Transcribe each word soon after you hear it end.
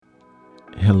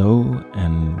Hello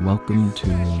and welcome to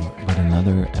but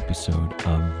another episode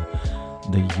of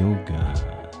the Yoga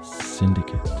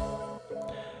Syndicate.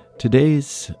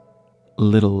 Today's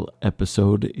little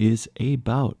episode is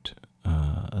about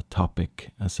a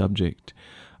topic, a subject,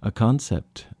 a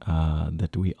concept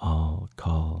that we all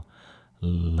call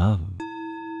love.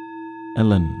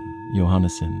 Ellen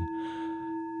Johannesson,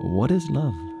 what is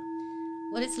love?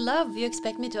 What is love? You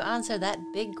expect me to answer that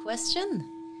big question?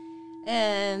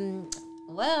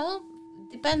 Well,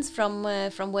 depends from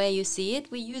where you see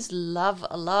it. We use love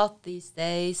a lot these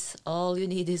days. All you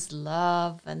need is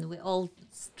love, and we're all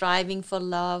striving for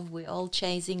love. We're all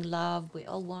chasing love. We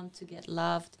all want to get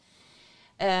loved.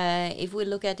 If we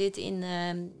look at it in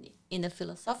a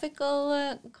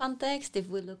philosophical context, if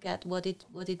we look at what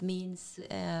it means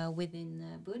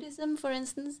within Buddhism, for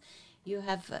instance, you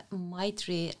have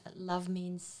Maitri. Love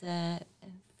means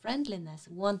friendliness,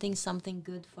 wanting something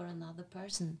good for another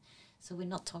person. So we're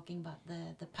not talking about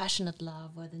the passionate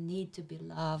love or the need to be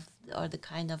loved or the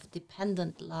kind of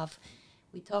dependent love.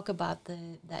 We talk about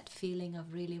that feeling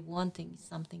of really wanting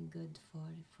something good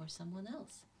for someone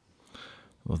else.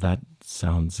 Well, that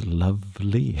sounds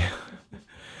lovely.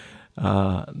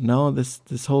 No,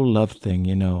 this whole love thing,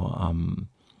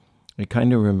 it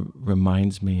kind of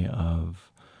reminds me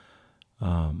of,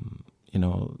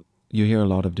 you hear a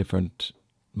lot of different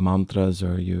mantras,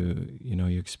 or you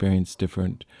experience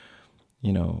different,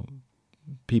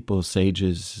 people,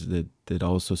 sages that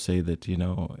also say that,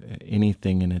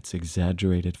 anything in its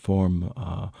exaggerated form,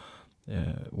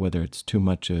 whether it's too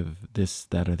much of this,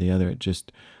 that, or the other,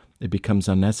 it becomes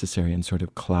unnecessary and sort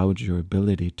of clouds your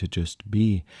ability to just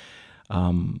be.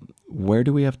 Where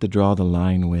do we have to draw the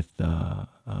line with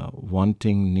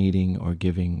wanting, needing, or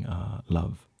giving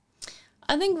love?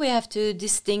 I think we have to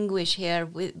distinguish here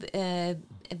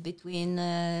between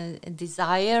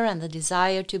desire and the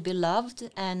desire to be loved,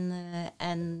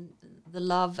 and the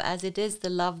love as it is, the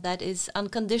love that is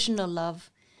unconditional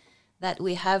love that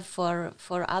we have for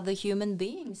other human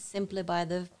beings simply by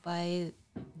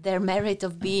their merit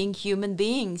of being human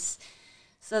beings.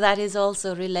 So that is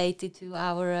also related to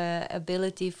our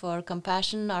ability for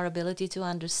compassion, our ability to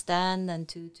understand and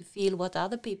to feel what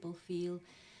other people feel.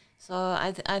 So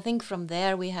I think from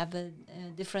there we have a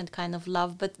different kind of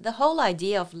love. But the whole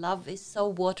idea of love is so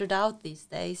watered out these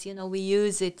days. We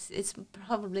use it. It's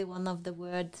probably one of the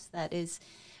words that is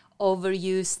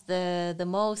overused the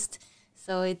most.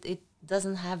 So it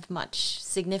doesn't have much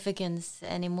significance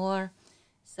anymore.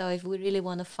 So if we really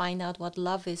want to find out what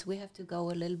love is, we have to go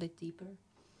a little bit deeper.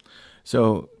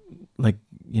 So,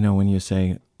 when you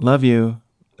say, love you,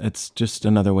 it's just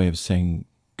another way of saying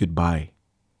goodbye.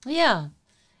 Yeah.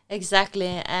 Exactly,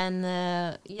 and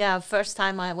first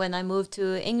time when I moved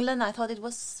to England, I thought it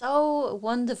was so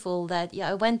wonderful that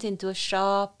I went into a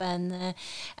shop and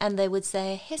they would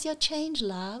say, "Here's your change,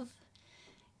 love."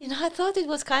 I thought it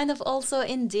was kind of also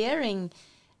endearing,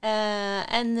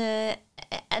 and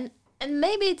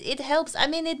maybe it helps. I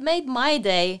mean, it made my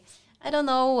day. I don't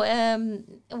know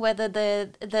whether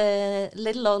the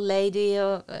little old lady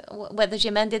or whether she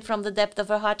meant it from the depth of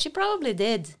her heart. She probably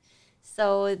did.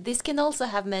 So this can also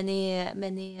have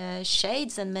many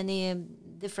shades and many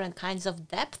different kinds of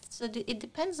depth. So it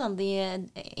depends on the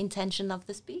intention of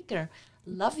the speaker.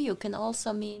 Love you can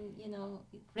also mean,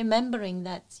 remembering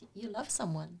that you love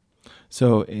someone.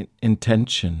 So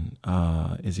intention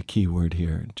is a key word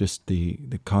here. Just the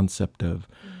concept of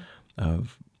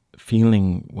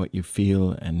feeling what you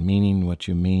feel and meaning what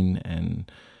you mean, and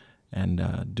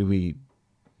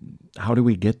how do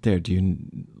we get there? Do you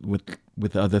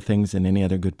with other things and any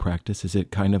other good practice? Is it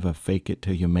kind of a fake it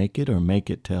till you make it, or make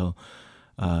it till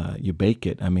you bake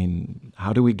it? I mean,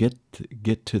 how do we get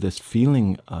to this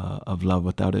feeling of love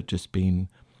without it just being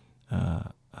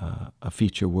a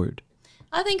feature word?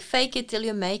 I think fake it till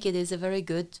you make it is a very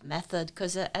good method,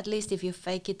 because at least if you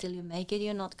fake it till you make it,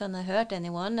 you're not going to hurt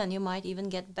anyone, and you might even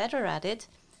get better at it.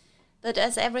 But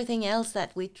as everything else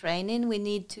that we train in, we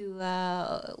need to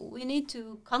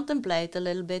contemplate a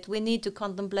little bit. We need to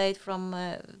contemplate from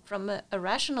a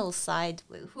rational side.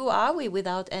 Who are we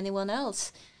without anyone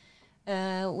else?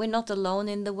 We're not alone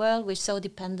in the world. We're so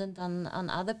dependent on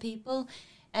other people.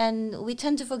 And we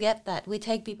tend to forget that. We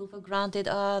take people for granted.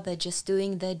 They're just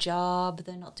doing their job.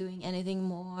 They're not doing anything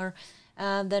more.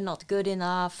 They're not good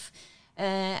enough.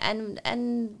 And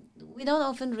we don't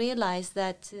often realize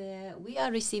that we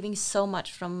are receiving so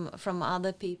much from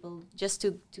other people just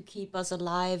to keep us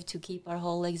alive, to keep our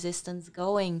whole existence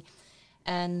going.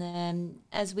 And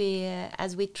as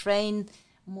we train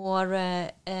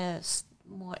more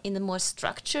more in a more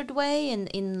structured way,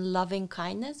 in loving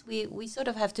kindness, we sort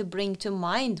of have to bring to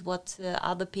mind what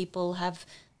other people have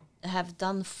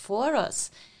done for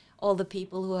us. All the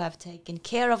people who have taken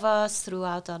care of us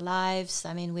throughout our lives.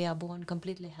 I mean, we are born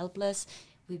completely helpless.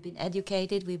 We've been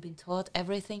educated. We've been taught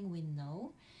everything we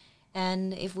know.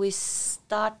 And if we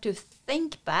start to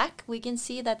think back, we can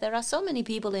see that there are so many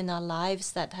people in our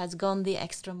lives that has gone the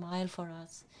extra mile for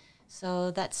us.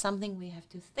 So that's something we have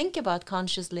to think about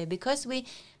consciously, because we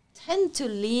tend to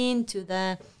lean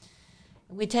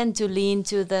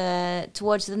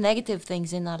towards the negative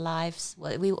things in our lives.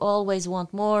 We always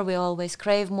want more. We always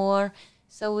crave more.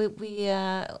 So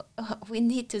we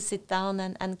need to sit down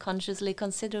and consciously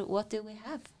consider, what do we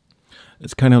have.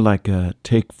 It's kind of like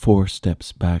take 4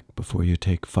 steps back before you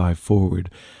take 5 forward,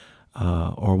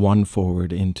 or 1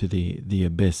 forward into the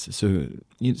abyss. So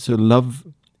love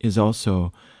is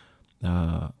also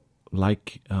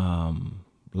like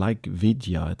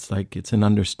vidya. It's an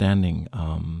understanding.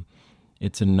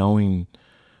 It's a knowing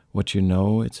what you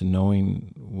know. It's a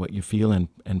knowing what you feel,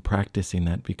 and practicing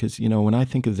that. Because, when I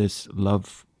think of this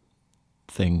love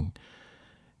thing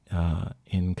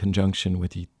in conjunction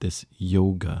with this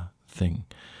yoga thing,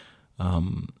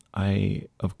 I,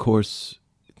 of course,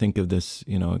 think of this,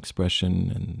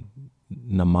 expression and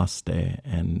namaste,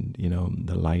 and,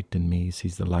 the light in me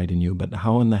sees the light in you. But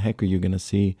how in the heck are you going to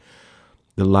see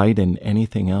the light in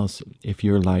anything else if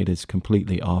your light is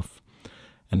completely off?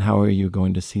 And how are you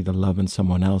going to see the love in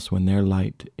someone else when their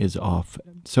light is off?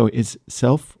 So is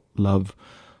self-love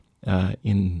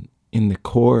in the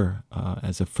core,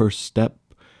 as a first step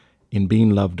in being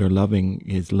loved or loving,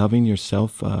 is loving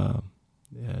yourself,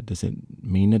 does it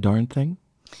mean a darn thing?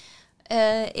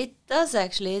 It does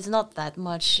actually. It's not that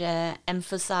much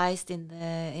emphasized in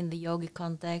the yogic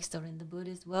context or in the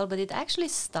Buddhist world, but it actually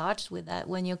starts with that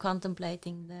when you're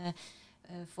contemplating the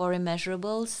 4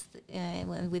 immeasurables.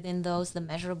 Within those, the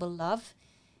measurable love,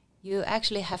 you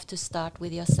actually have to start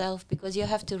with yourself, because you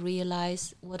have to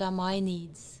realize, what are my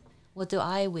needs? What do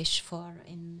I wish for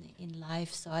in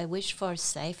life? So I wish for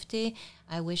safety.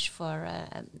 I wish for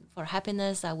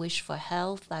happiness. I wish for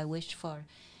health. I wish for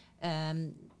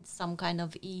some kind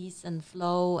of ease and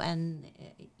flow, and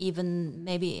even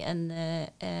maybe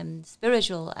an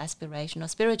spiritual aspiration or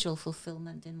spiritual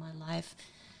fulfillment in my life.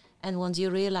 And once you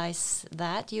realize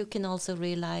that, you can also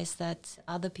realize that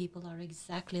other people are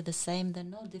exactly the same. They're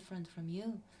no different from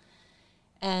you.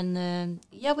 And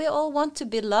we all want to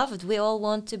be loved. We all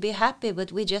want to be happy,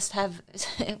 but we just have,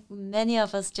 many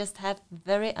of us just have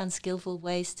very unskillful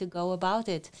ways to go about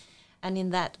it. And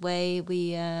in that way,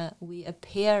 we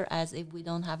appear as if we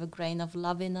don't have a grain of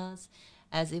love in us,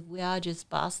 as if we are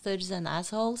just bastards and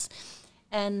assholes.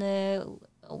 And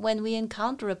when we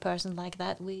encounter a person like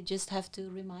that, we just have to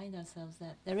remind ourselves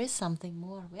that there is something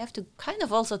more. We have to kind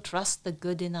of also trust the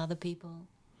good in other people.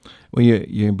 Well,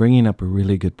 you're bringing up a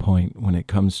really good point when it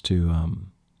comes to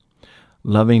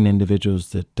loving individuals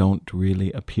that don't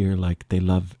really appear like they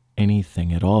love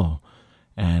anything at all,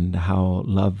 and how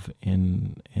love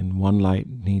in one light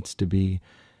needs to be,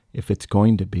 if it's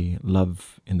going to be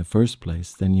love in the first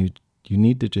place, then you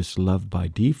need to just love by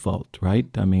default, right?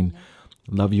 I mean,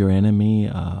 love your enemy,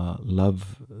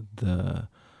 love the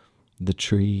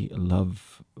tree,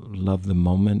 love the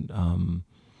moment.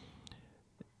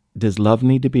 Does love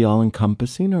need to be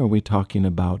all-encompassing, or are we talking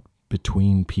about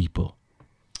between people?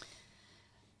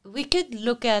 We could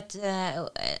look at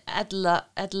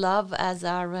love as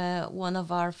our one of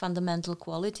our fundamental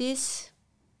qualities.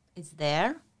 It's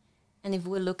there. And if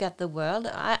we look at the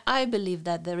world, I believe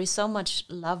that there is so much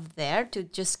love there to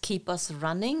just keep us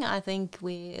running. I think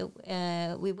we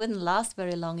wouldn't last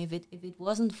very long if it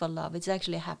wasn't for love. It's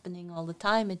actually happening all the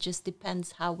time. It just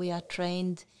depends how we are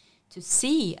trained to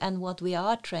see and what we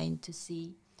are trained to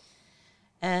see.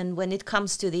 And when it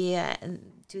comes to the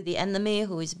enemy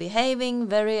who is behaving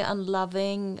very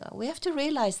unloving, we have to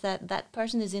realize that that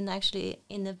person is actually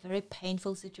in a very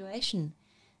painful situation,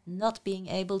 not being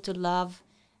able to love.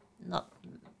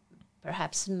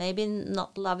 Maybe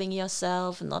not loving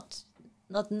yourself, not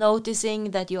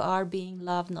noticing that you are being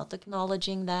loved, not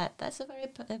acknowledging that. That's a very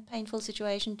painful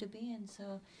situation to be in.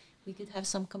 So we could have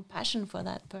some compassion for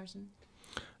that person.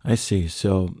 I see.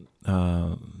 So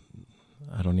I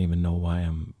don't even know why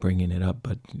I'm bringing it up,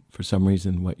 but for some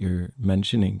reason what you're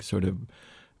mentioning sort of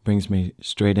brings me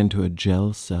straight into a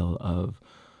jail cell of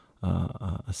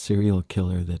a serial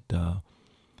killer that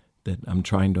I'm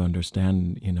trying to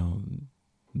understand.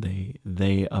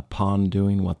 They upon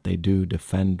doing what they do,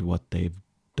 defend what they've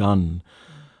done,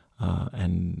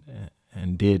 and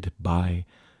did by,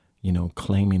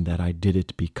 claiming that I did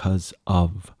it because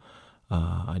of.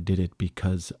 I did it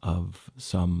because of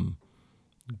some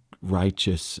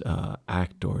righteous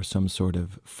act or some sort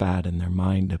of fad in their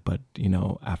mind. But,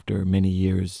 after many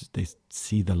years, they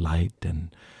see the light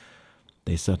and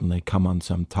they suddenly come on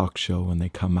some talk show and they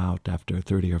come out after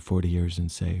 30 or 40 years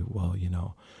and say, well,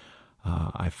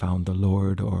 I found the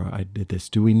Lord, or I did this.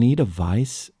 Do we need a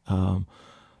vice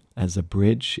as a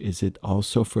bridge? Is it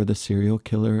also for the serial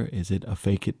killer? Is it a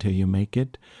fake it till you make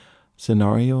it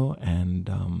scenario? And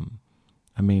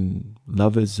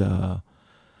love is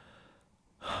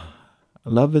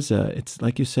it's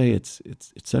like you say, it's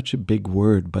such a big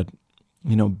word, but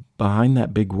behind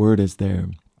that big word, is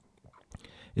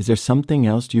there something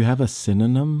else? Do you have a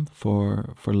synonym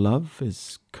for love?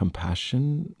 Is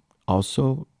compassion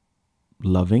also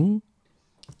loving?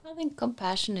 I think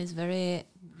compassion is very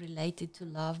related to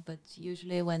love, but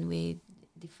usually when we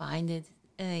define it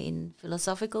in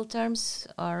philosophical terms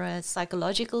or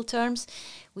psychological terms,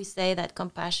 we say that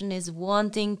compassion is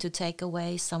wanting to take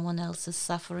away someone else's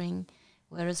suffering,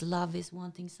 whereas love is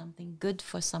wanting something good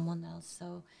for someone else.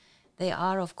 So they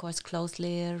are, of course,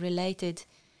 closely related.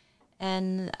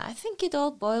 And I think it all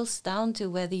boils down to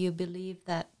whether you believe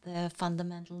that the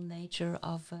fundamental nature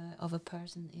of a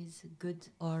person is good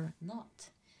or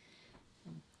not.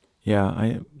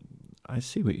 Yeah, I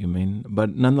see what you mean.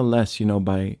 But nonetheless,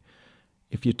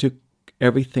 if you took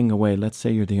everything away, let's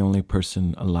say you're the only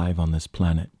person alive on this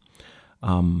planet,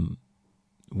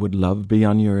 would love be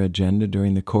on your agenda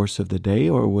during the course of the day,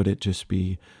 or would it just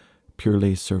be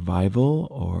purely survival?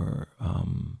 Or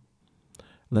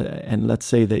and let's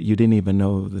say that you didn't even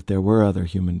know that there were other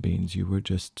human beings. You were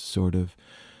just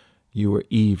you were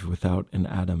Eve without an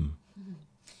Adam.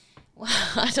 Well,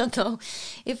 I don't know.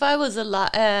 If I was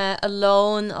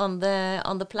alone on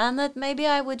the planet, maybe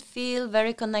I would feel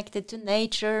very connected to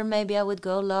nature. Maybe I would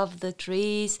go love the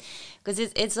trees, because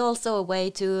it's also a way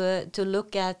to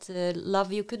look at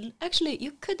love. You could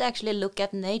actually look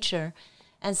at nature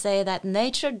and say that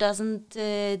nature doesn't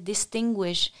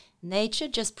distinguish. Nature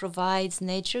just provides.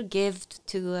 Nature gives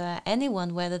to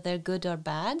anyone, whether they're good or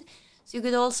bad. So you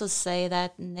could also say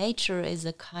that nature is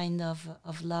a kind of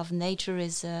love. Nature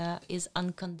is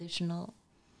unconditional.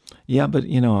 Yeah, but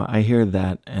I hear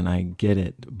that and I get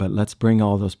it. But let's bring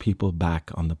all those people back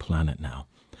on the planet now.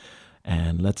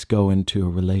 And let's go into a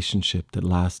relationship that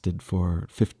lasted for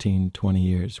 15, 20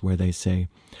 years where they say,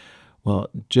 well,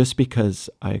 just because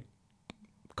I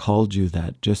called you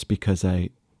that, just because I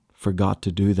forgot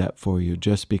to do that for you,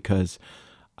 just because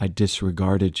I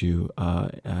disregarded you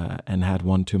and had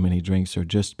one too many drinks, or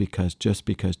just because,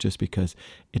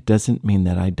 it doesn't mean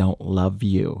that I don't love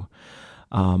you.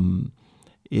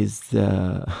 Is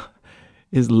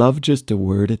love just a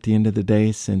word at the end of the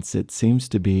day, since it seems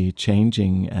to be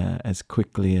changing as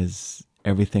quickly as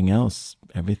everything else?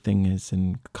 Everything is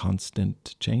in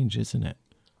constant change, isn't it?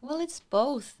 Well, it's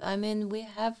both. I mean, we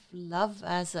have love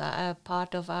as a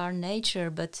part of our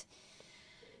nature, but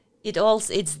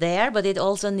it's there, but it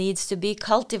also needs to be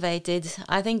cultivated.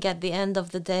 I think at the end of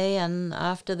the day and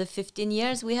after the 15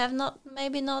 years, we have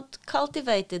maybe not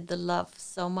cultivated the love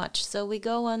so much. So we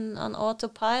go on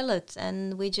autopilot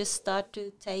and we just start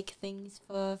to take things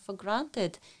for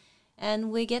granted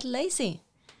and we get lazy.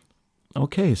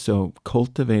 Okay, so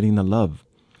cultivating the love.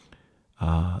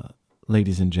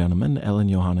 Ladies and gentlemen, Ellen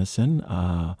Johannesson,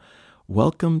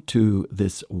 welcome to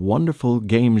this wonderful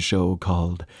game show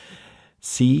called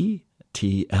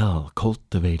CTL,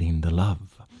 Cultivating the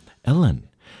Love. Ellen,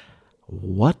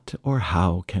 what or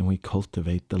how can we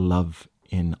cultivate the love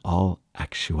in all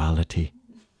actuality?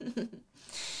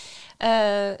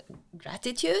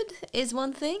 Gratitude is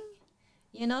one thing,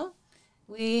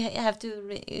 We have to.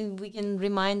 We can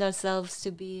remind ourselves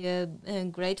to be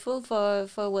grateful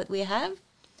for what we have.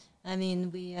 I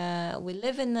mean, we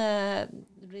live in a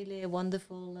really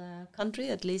wonderful country,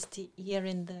 at least here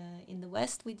in the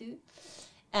West we do,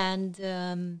 and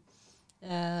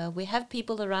we have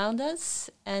people around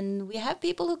us, and we have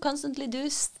people who constantly do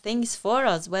things for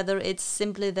us, whether it's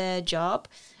simply their job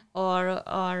or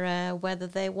whether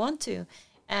they want to,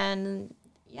 and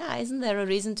isn't there a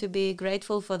reason to be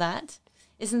grateful for that?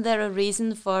 Isn't there a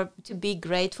reason to be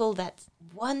grateful that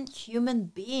one human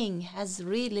being has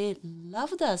really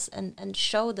loved us and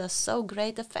showed us so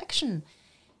great affection?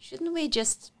 Shouldn't we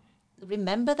just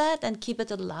remember that and keep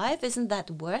it alive? Isn't that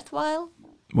worthwhile?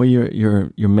 Well,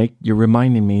 you're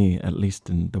reminding me, at least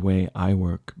in the way I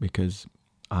work, because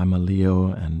I'm a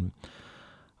Leo and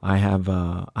I have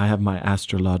my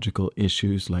astrological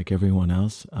issues like everyone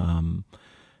else, and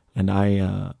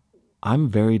I'm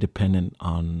very dependent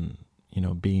on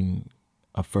being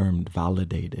affirmed,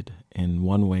 validated in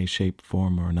one way, shape,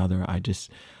 form, or another.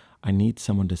 I need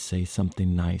someone to say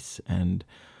something nice, and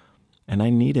I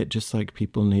need it just like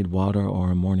people need water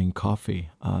or a morning coffee.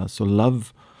 So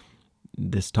love,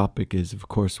 this topic is of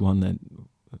course one that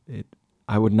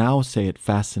I would now say it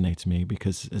fascinates me,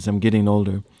 because as I'm getting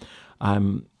older,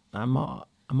 I'm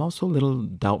also a little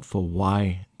doubtful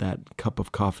why that cup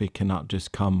of coffee cannot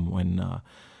just come when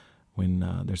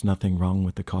there's nothing wrong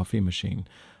with the coffee machine.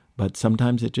 But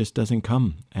sometimes it just doesn't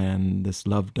come, and this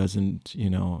love doesn't,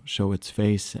 show its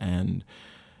face.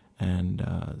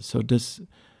 So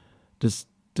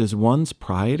does one's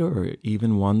pride or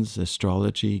even one's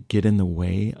astrology get in the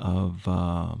way of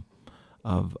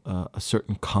a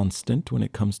certain constant when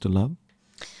it comes to love?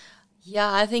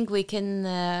 Yeah, I think we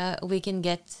can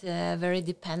get very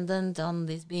dependent on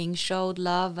this being showed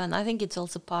love, and I think it's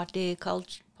also partly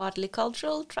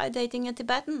cultural. Try dating a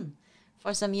Tibetan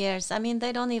for some years. I mean,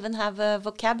 they don't even have a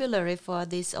vocabulary for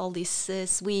all these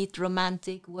sweet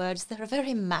romantic words. They're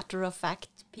very matter of fact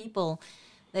people.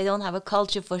 They don't have a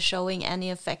culture for showing any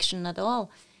affection at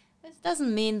all. It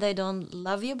doesn't mean they don't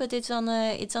love you, but it's on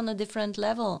a different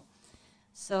level.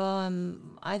 So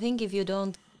I think if you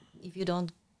don't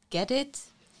get it,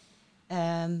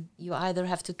 you either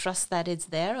have to trust that it's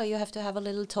there, or you have to have a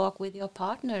little talk with your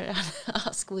partner and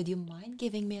ask, would you mind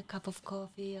giving me a cup of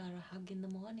coffee or a hug in the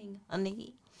morning,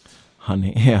 honey?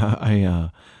 Honey, yeah,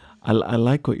 I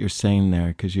like what you're saying there,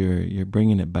 because you're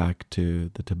bringing it back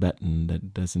to the Tibetan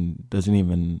that doesn't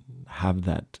even have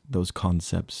those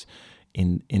concepts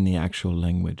in the actual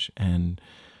language. And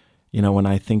when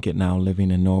I think it now, living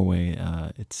in Norway,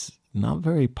 it's not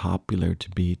very popular to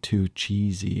be too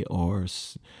cheesy or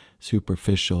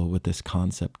superficial with this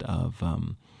concept of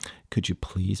could you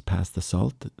please pass the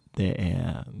salt?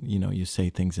 You say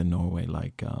things in Norway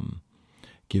like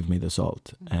give me the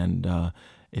salt, and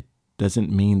it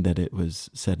doesn't mean that it was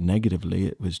said negatively.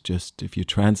 It was just, if you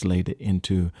translate it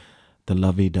into the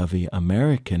lovey-dovey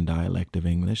American dialect of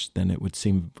English, then it would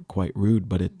seem quite rude.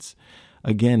 But it's,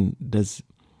 again, does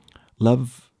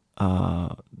love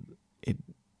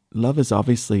love is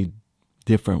obviously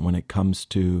different when it comes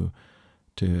to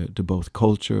both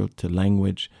culture, to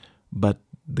language, but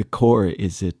the core,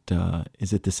 is it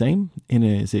the same?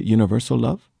 Is it universal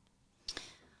love?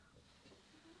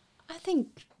 I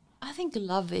think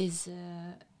love is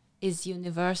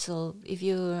universal. If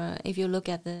you look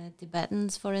at the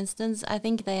Tibetans, for instance, I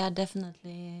think they are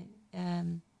definitely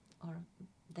or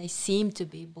they seem to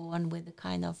be born with a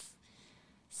kind of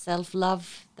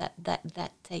self-love that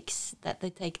they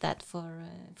take that for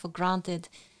granted.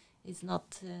 It's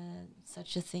not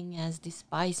such a thing as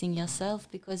despising yourself,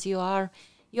 because you are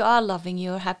loving,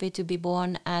 you're happy to be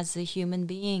born as a human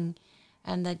being,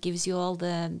 and that gives you all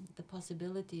the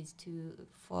possibilities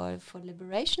for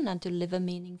liberation and to live a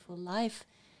meaningful life.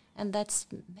 And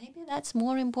maybe that's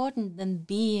more important than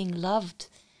being loved.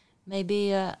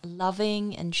 Maybe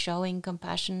loving and showing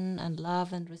compassion and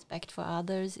love and respect for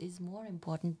others is more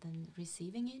important than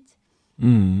receiving it.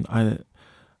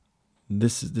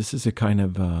 This is a kind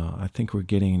of I think we're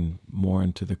getting more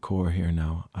into the core here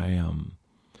now.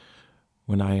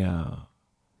 When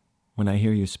I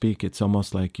hear you speak, it's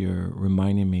almost like you're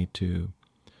reminding me to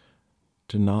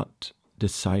not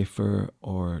decipher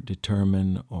or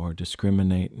determine or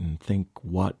discriminate and think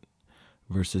what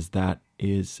versus that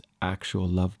is actual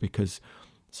love, because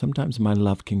sometimes my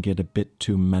love can get a bit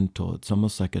too mental. It's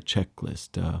almost like a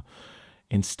checklist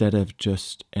instead of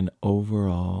just an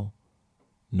overall,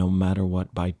 no matter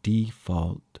what, by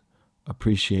default,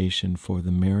 appreciation for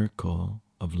the miracle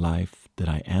of life that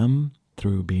I am,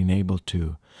 through being able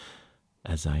to,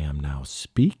 as I am now,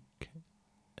 speak,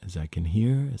 as I can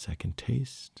hear, as I can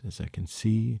taste, as I can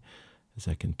see, as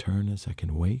I can turn, as I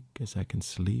can wake, as I can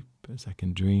sleep, as I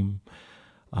can dream.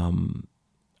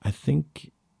 I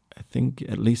think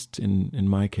at least in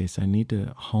my case, I need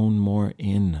to hone more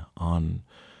in on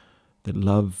that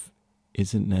love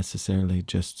isn't necessarily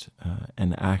just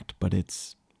an act, but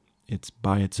it's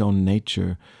by its own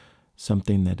nature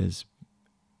something that has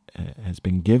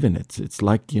been given. It's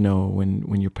like,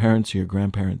 when your parents or your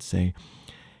grandparents say,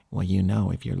 well,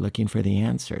 if you're looking for the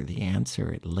answer,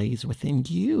 it lays within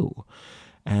you.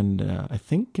 And I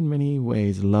think in many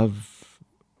ways love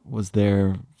was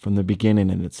there from the beginning,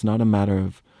 and it's not a matter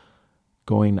of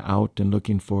going out and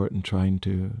looking for it and trying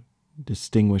to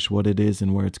distinguish what it is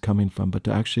and where it's coming from, but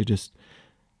to actually just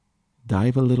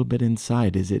dive a little bit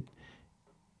inside. Is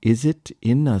it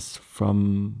in us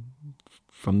from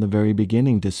the very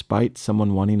beginning, despite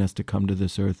someone wanting us to come to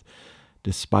this earth,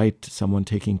 despite someone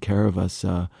taking care of us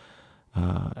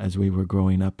as we were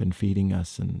growing up and feeding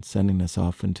us and sending us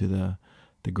off into the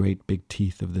great big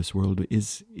teeth of this world?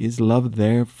 Is love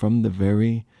there from the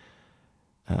very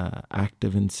act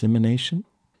of insemination?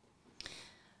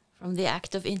 From the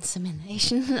act of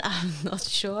insemination, I'm not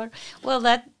sure. Well,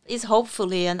 that is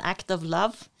hopefully an act of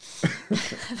love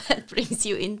that brings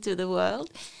you into the world.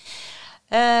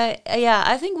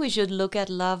 I think we should look at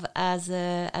love as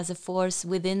a force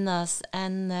within us.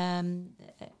 And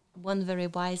one very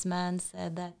wise man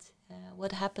said that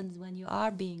what happens when you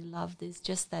are being loved is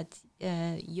just that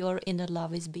your inner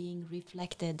love is being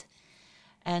reflected.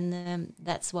 And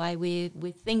that's why we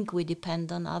think we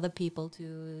depend on other people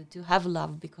to have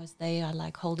love, because they are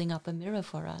like holding up a mirror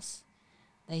for us.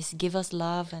 They give us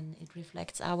love and it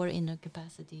reflects our inner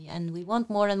capacity. And we want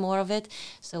more and more of it,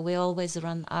 so we always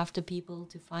run after people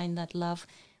to find that love.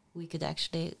 We could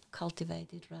actually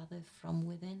cultivate it rather from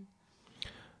within.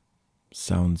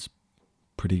 Sounds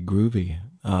pretty groovy.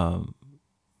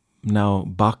 Now,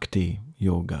 bhakti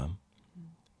yoga,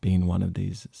 being one of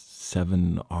these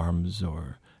 7 arms,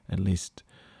 or at least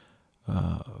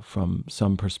from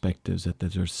some perspectives that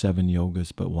there are 7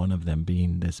 yogas, but one of them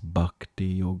being this bhakti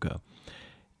yoga.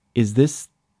 Is this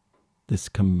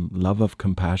love of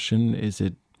compassion? Is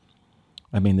it?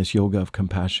 I mean, this yoga of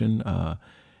compassion.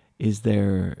 Is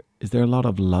there a lot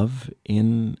of love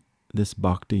in this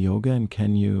bhakti yoga? And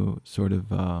can you sort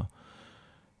of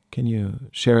can you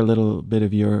share a little bit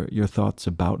of your thoughts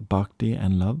about bhakti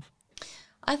and love?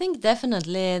 I think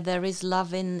definitely there is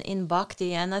love in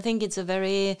bhakti, and I think it's a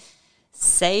very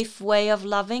safe way of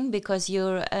loving, because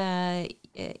you're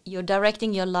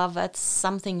directing your love at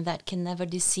something that can never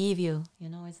deceive you. You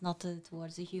know, it's not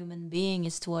towards a human being;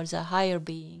 it's towards a higher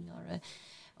being,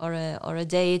 or a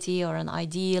deity, or an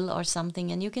ideal, or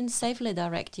something. And you can safely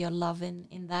direct your love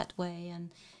in that way,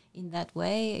 and in that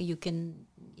way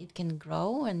it can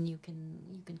grow, and you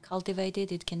can cultivate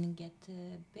it. It can get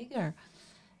bigger.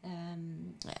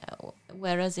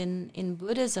 Whereas in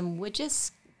Buddhism, which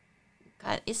is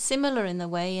similar in a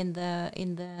way in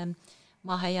the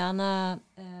Mahayana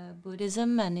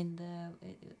Buddhism, and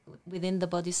within the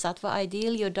Bodhisattva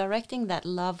ideal, you're directing that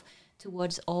love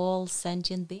towards all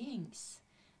sentient beings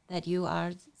that you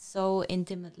are so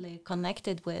intimately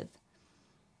connected with.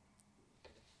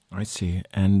 I see.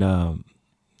 And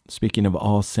speaking of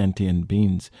all sentient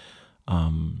beings,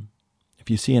 if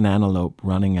you see an antelope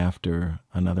running after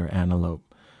another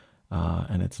antelope,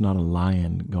 and it's not a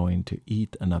lion going to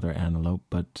eat another antelope,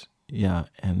 but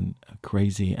and a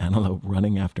crazy antelope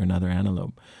running after another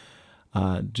antelope,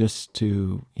 just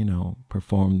to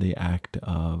perform the act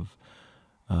of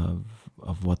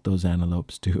what those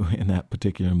antelopes do in that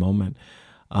particular moment.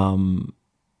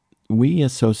 We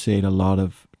associate a lot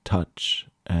of touch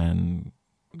and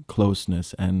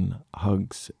closeness and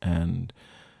hugs and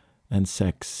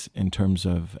sex in terms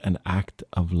of an act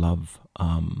of love.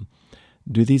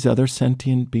 Do these other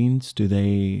sentient beings,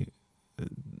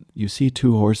 you see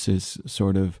 2 horses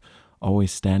sort of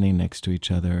always standing next to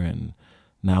each other and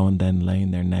now and then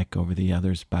laying their neck over the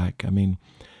other's back. I mean,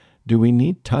 do we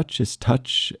need touch? Is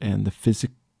touch and the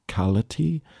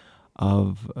physicality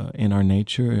of in our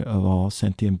nature of all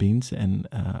sentient beings and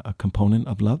a component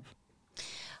of love?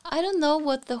 I don't know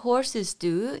what the horses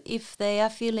do, if they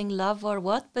are feeling love or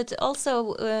what, but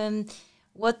also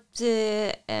what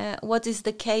is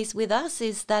the case with us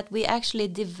is that we actually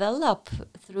develop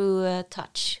through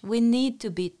touch. We need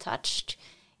to be touched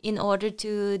in order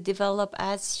to develop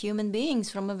as human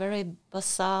beings from a very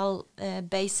basal,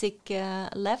 basic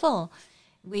level.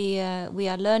 We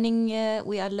are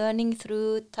learning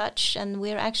through touch, and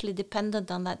we are actually dependent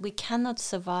on that. We cannot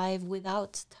survive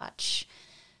without touch.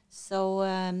 So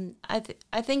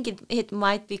I think it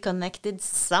might be connected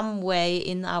some way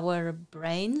in our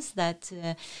brains that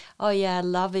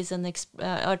love is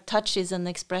or touch is an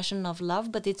expression of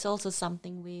love, but it's also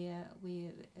something we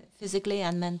physically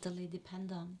and mentally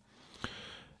depend on.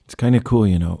 It's kind of cool,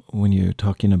 when you're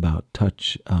talking about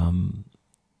touch.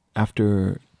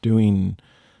 After doing,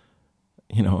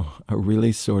 a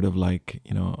really sort of like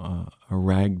a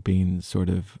rag being sort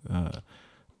of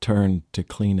turned to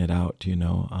clean it out,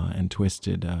 and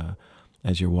twisted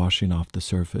as you're washing off the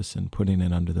surface and putting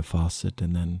it under the faucet,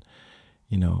 and then,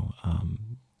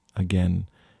 again,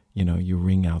 you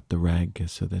wring out the rag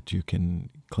so that you can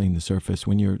clean the surface.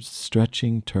 When you're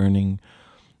stretching, turning,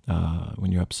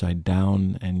 when you're upside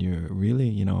down, and you're really,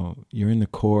 you're in the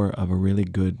core of a really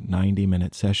good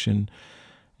 90-minute session,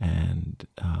 and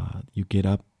you get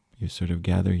up, you sort of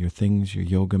gather your things, your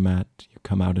yoga mat, you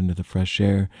come out into the fresh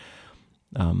air.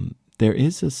 There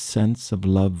is a sense of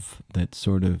love that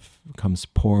sort of comes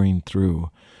pouring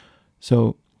through.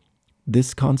 So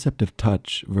this concept of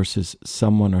touch versus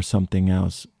someone or something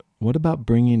else, what about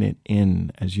bringing it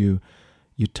in as you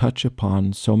you touch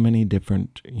upon so many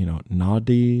different,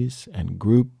 nadis and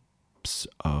groups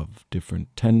of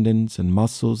different tendons and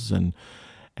muscles and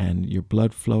your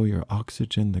blood flow, your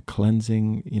oxygen, the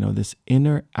cleansing, this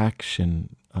inner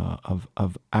action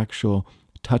of actual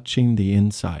touching the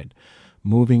inside,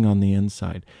 moving on the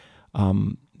inside.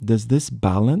 Does this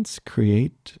balance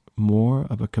create more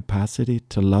of a capacity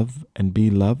to love and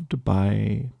be loved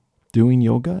by doing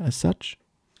yoga as such?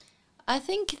 I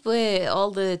think with all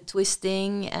the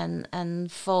twisting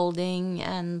and folding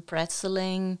and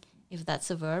pretzeling, if that's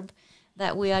a verb,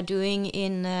 that we are doing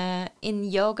in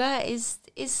yoga is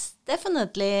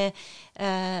definitely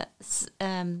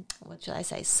what should I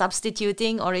say,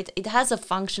 substituting, or it has a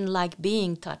function like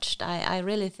being touched. I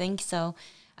really think so.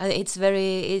 It's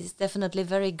definitely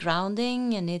very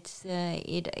grounding, and it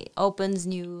opens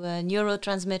new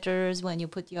neurotransmitters when you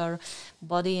put your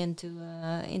body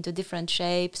into different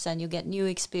shapes, and you get new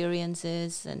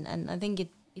experiences, and I think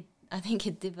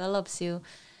it develops you.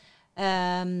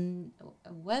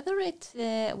 Whether it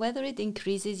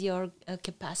increases your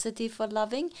capacity for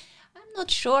loving, I'm not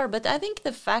sure, but I think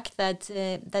the fact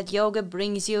that yoga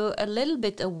brings you a little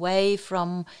bit away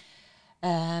from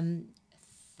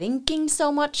thinking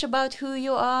so much about who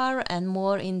you are and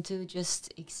more into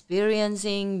just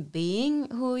experiencing being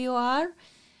who you are.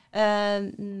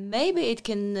 Maybe it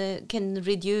can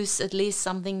reduce at least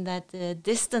something that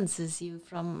distances you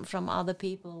from other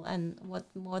people, and what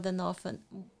more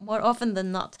often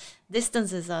than not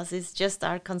distances us is just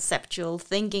our conceptual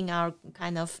thinking, our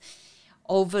kind of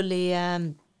overly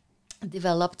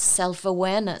developed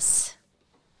self-awareness.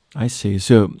 I see.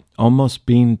 So almost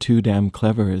being too damn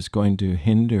clever is going to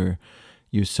hinder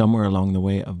you somewhere along the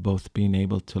way of both being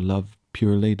able to love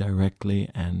purely, directly,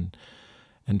 and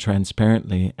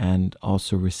transparently, and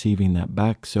also receiving that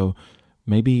back. So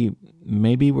maybe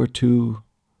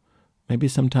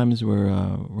sometimes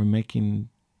we're making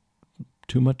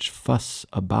too much fuss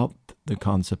about the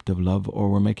concept of love, or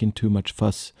we're making too much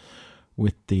fuss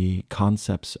with the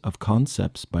concepts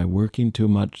by working too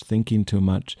much, thinking too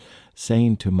much,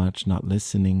 saying too much, not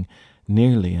listening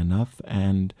nearly enough,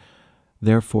 and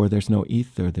therefore there's no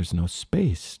ether, there's no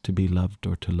space to be loved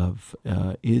or to love.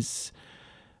 Is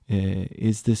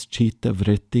this chitta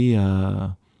vritti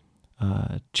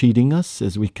cheating us,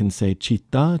 as we can say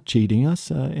chitta, cheating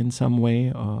us in some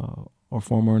way or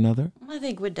form or another? I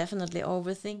think we're definitely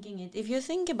overthinking it. If you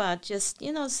think about just,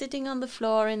 sitting on the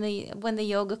floor when the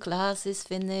yoga class is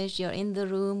finished, you're in the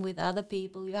room with other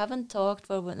people, you haven't talked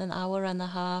for an hour and a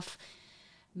half,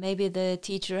 maybe the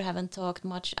teacher haven't talked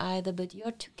much either, but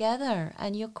you're together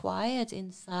and you're quiet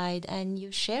inside and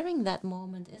you're sharing that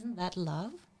moment. Isn't that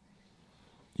love?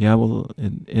 Yeah, well,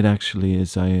 it actually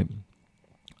is. I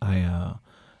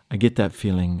get that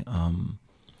feeling.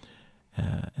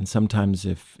 And sometimes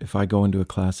if I go into a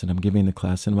class and I'm giving the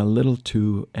class and I'm a little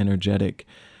too energetic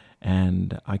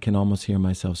and I can almost hear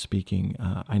myself speaking,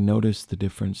 I notice the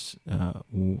difference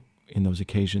in those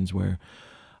occasions where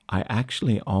I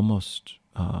actually almost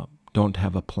don't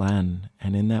have a plan.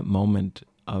 And in that moment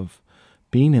of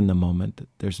being in the moment,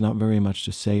 there's not very much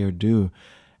to say or do.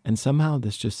 And somehow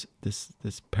this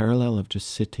parallel of just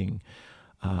sitting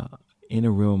in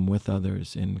a room with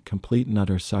others in complete and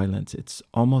utter silence, it's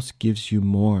almost gives you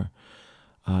more.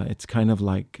 It's kind of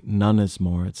like none is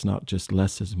more. It's not just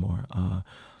less is more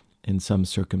in some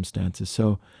circumstances.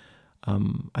 So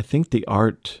I think the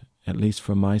art, at least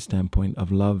from my standpoint,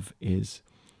 of love is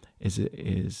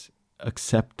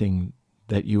accepting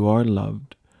that you are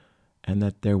loved, and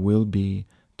that there will be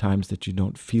times that you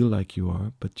don't feel like you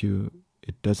are, but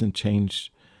it doesn't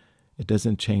change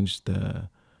the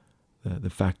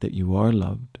fact that you are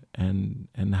loved, and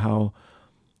how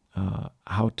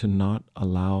to not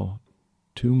allow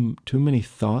too many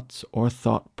thoughts or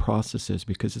thought processes,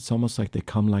 because it's almost like they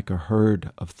come like a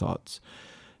herd of thoughts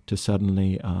to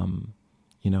suddenly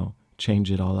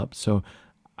change it all up. So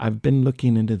I've been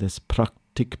looking into this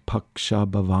praktikpaksha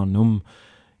bhavanum,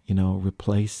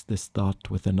 replace this thought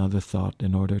with another thought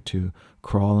in order to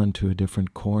crawl into a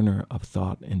different corner of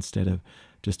thought instead of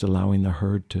just allowing the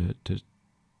herd to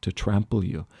trample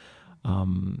you.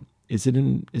 Is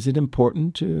it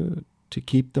important to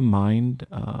keep the mind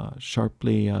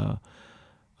sharply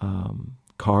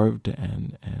carved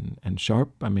and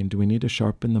sharp? I mean, do we need to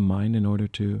sharpen the mind in order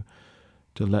to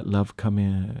let love come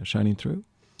in, shining through?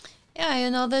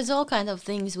 Yeah, there's all kinds of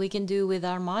things we can do with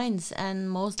our minds, and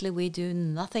mostly we do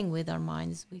nothing with our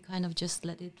minds. We kind of just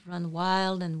let it run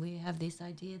wild, and we have this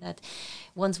idea that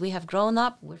once we have grown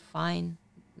up, we're fine.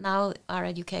 Now our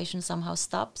education somehow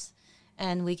stops,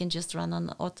 and we can just run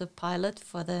on autopilot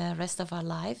for the rest of our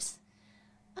lives.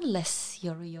 Unless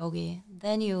you're a yogi,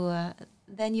 then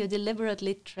then you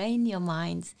deliberately train your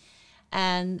mind.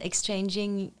 And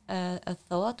exchanging a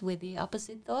thought with the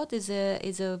opposite thought is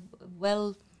a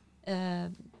well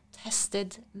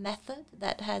tested method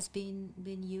that has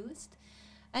been used,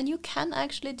 and you can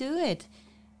actually do it.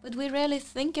 But we rarely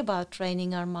think about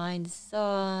training our minds. So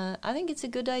I think it's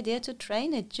a good idea to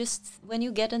train it. Just when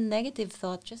you get a negative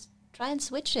thought, just try and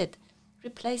switch it,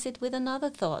 replace it with another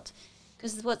thought,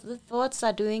 because what the thoughts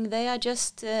are doing, they are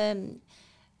just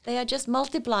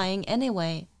multiplying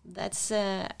anyway. That's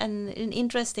an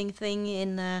interesting thing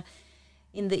in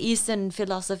the Eastern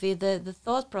philosophy. The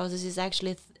thought process is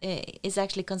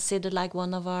actually considered like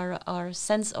one of our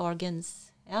sense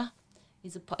organs. Yeah,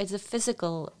 it's a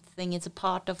physical thing. It's a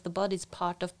part of the body. It's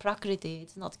part of Prakriti.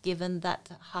 It's not given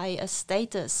that high a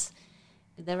status.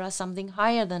 There are something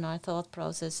higher than our thought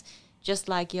process. Just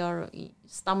like your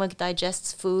stomach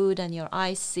digests food and your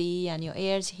eyes see and your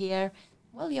ears hear,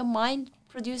 well, your mind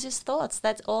produces thoughts.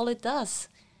 That's all it does.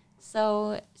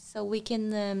 So we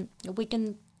can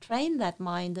train that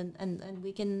mind and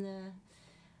we can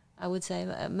I would say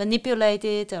manipulate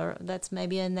it, or that's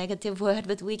maybe a negative word,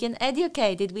 but we can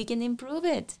educate it. We can improve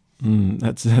it.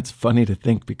 That's funny to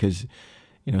think, because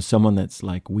someone that's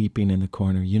like weeping in the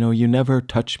corner, you never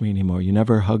touch me anymore, you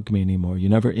never hug me anymore, you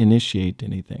never initiate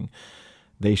anything.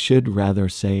 They should rather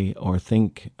say or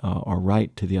think or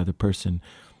write to the other person,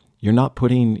 you're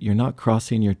not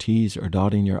crossing your T's or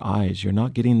dotting your I's. You're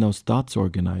not getting those thoughts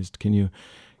organized. Can you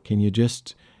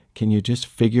just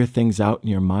figure things out in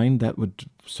your mind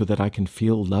so that I can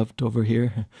feel loved over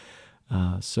here?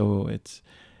 So it's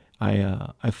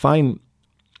I find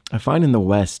in the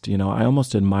West, I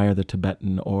almost admire the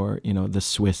Tibetan or the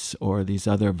Swiss or these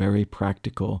other very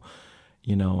practical,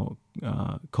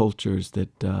 cultures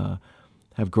that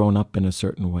have grown up in a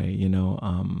certain way.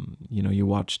 You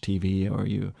watch TV or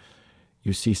you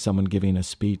see someone giving a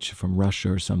speech from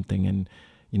Russia or something, and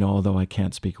although I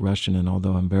can't speak Russian, and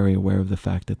although I'm very aware of the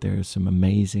fact that there is some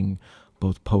amazing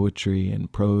both poetry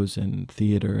and prose and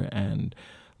theater and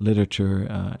literature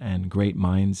and great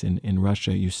minds in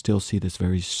Russia, you still see this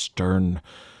very stern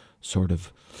sort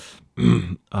of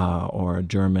or a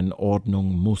German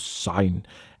Ordnung muss sein.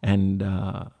 And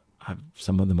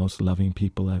some of the most loving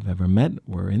people I've ever met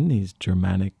were in these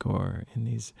Germanic or in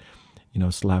these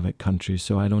Slavic countries.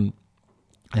 So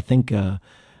I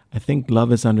think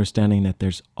love is understanding that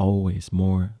there's always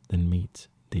more than meets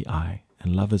the eye,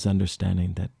 and love is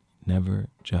understanding that never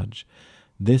judge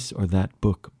this or that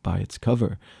book by its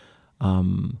cover.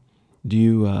 Have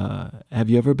you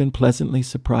ever been pleasantly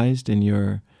surprised in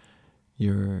your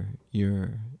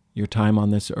time on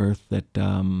this earth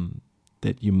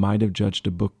that you might have judged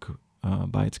a book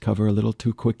by its cover a little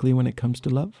too quickly when it comes to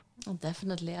love? Oh,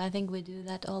 definitely. I think we do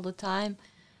that all the time,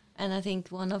 and I think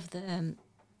one of the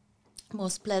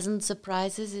most pleasant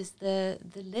surprises is the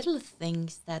little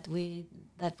things that we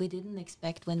didn't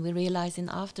expect when we realize in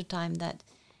aftertime that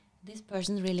this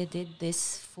person really did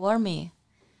this for me.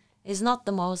 Is not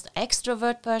the most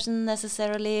extrovert person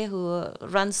necessarily who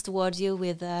runs towards you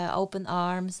with open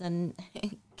arms and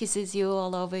kisses you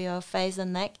all over your face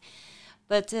and neck,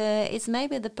 but it's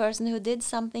maybe the person who did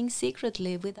something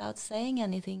secretly without saying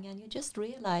anything, and you just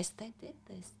realize they did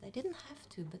this. They didn't have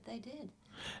to, but they did.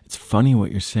 It's funny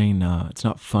what you're saying now. It's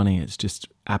not funny. It's just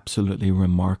absolutely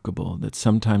remarkable that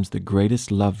sometimes the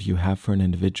greatest love you have for an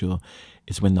individual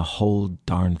is when the whole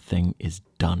darn thing is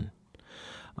done.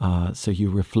 So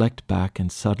you reflect back,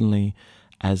 and suddenly,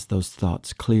 as those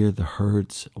thoughts clear, the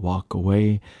herds walk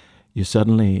away, you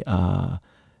suddenly,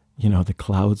 the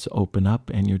clouds open up,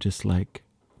 and you're just like,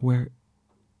 where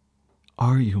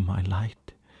are you, my light?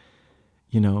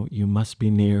 You must be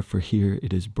near, for here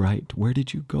it is bright. Where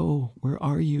did you go? Where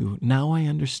are you? Now I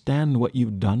understand what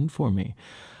you've done for me.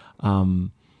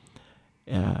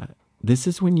 This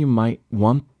is when you might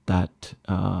want that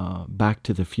Back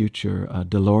to the Future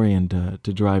DeLorean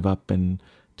to drive up and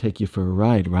take you for a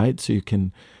ride, right? So you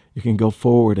can go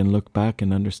forward and look back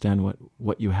and understand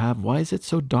what you have. Why is it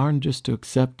so darn just to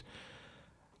accept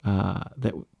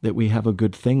that we have a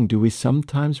good thing? Do we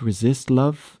sometimes resist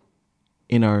love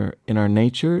in our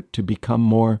nature to become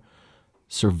more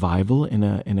survival in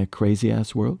a crazy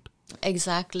ass world?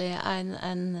 Exactly,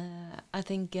 and I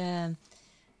think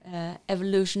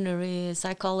evolutionary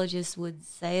psychologists would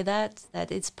say that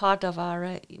it's part of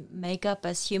our makeup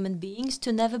as human beings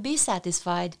to never be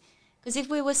satisfied. Because if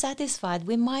we were satisfied,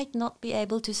 we might not be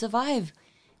able to survive.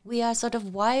 We are sort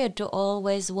of wired to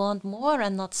always want more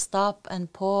and not stop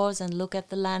and pause and look at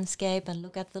the landscape and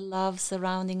look at the love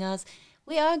surrounding us.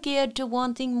 We are geared to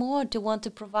wanting more, to want to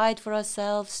provide for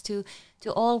ourselves, to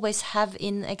always have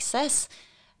in excess.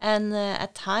 And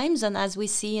at times, and as we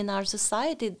see in our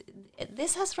society,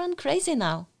 this has run crazy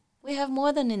now. We have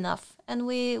more than enough, and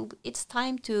it's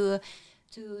time to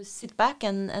sit back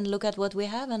and look at what we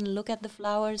have and look at the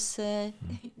flowers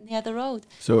near the road.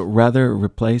 So rather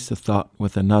replace a thought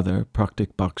with another,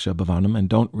 praktik baksha bhavanam, and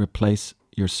don't replace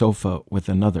your sofa with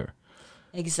another.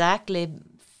 Exactly.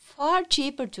 Far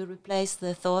cheaper to replace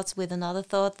the thoughts with another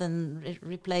thought than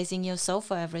replacing your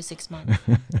sofa every 6 months.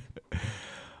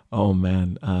 Oh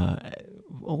man.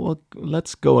 Well,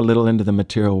 let's go a little into the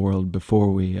material world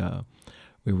before we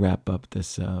wrap up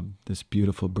this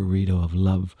beautiful burrito of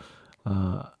love.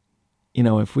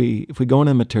 If we go into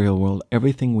the material world,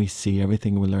 everything we see,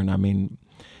 everything we learn. I mean,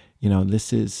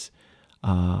 this is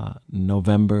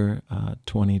November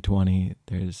 2020.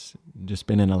 There's just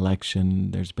been an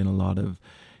election. There's been a lot of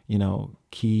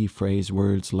key phrase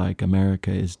words like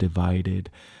America is divided,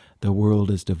 the world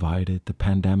is divided, the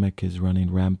pandemic is running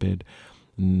rampant.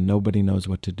 Nobody knows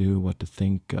what to do, what to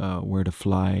think, where to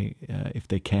fly if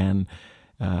they can.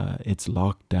 It's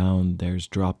locked down, there's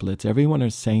droplets. Everyone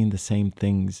is saying the same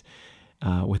things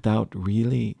without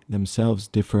really themselves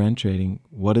differentiating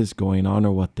what is going on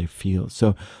or what they feel.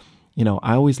 So,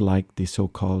 I always like the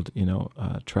so-called,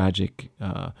 tragic,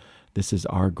 this is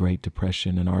our Great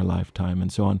Depression in our lifetime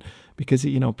and so on, because,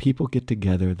 people get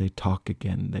together, they talk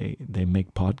again, they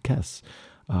make podcasts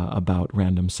about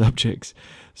random subjects.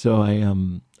 So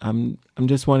I'm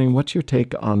just wondering, what's your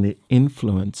take on the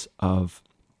influence of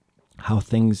how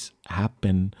things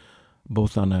happen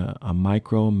both on a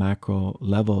micro, macro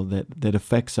level that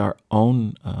affects our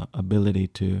own ability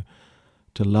to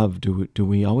love? Do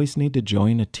we always need to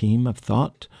join a team of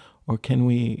thought, or can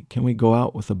we go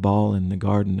out with a ball in the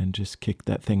garden and just kick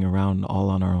that thing around all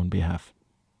on our own behalf?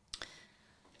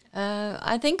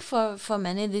 I think for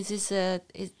many this is a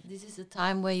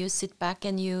time where you sit back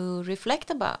and you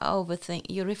reflect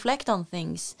you reflect on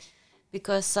things,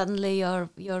 because suddenly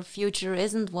your future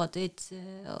isn't what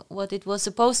it was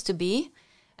supposed to be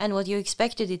and what you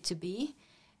expected it to be,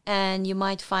 and you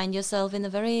might find yourself in a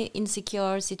very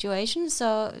insecure situation.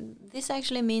 So this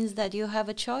actually means that you have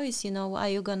a choice. Are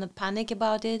you going to panic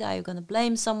about it? Are you going to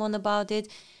blame someone about it?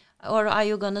 Or are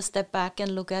you going to step back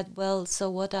and look at, well, so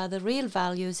what are the real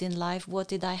values in life? What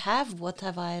did I have? What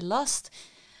have I lost?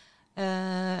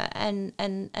 And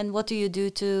what do you do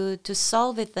to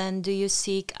solve it then? Do you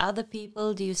seek other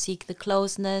people? Do you seek the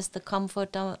closeness, the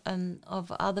comfort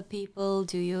of other people?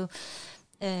 Do you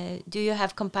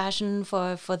have compassion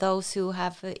for those who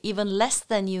have even less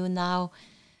than you now?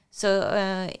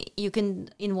 So you can,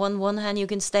 in one hand, you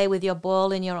can stay with your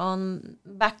ball in your own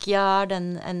backyard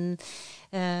and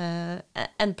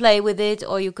play with it,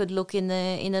 or you could look in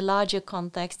a larger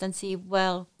context and see,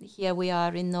 well, here we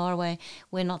are in Norway,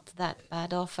 we're not that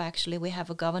bad off actually. We have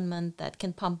a government that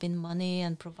can pump in money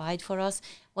and provide for us.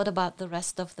 What about the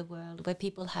rest of the world where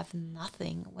people have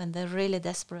nothing when they're really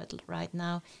desperate right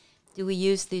now? Do we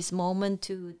use this moment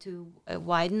to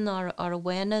widen our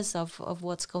awareness of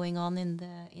what's going on in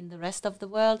the rest of the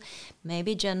world?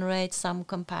 Maybe generate some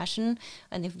compassion,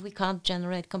 and if we can't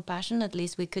generate compassion, at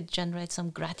least we could generate some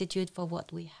gratitude for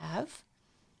what we have.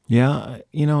 Yeah,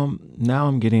 now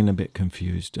I'm getting a bit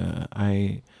confused.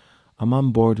 I'm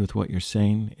on board with what you're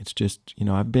saying. It's just,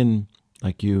 I've been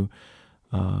like you,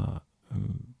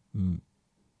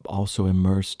 also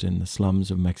immersed in the slums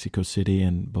of Mexico City,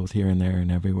 and both here and there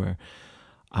and everywhere.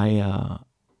 I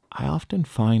often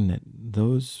find that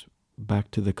those,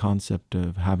 back to the concept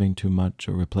of having too much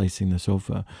or replacing the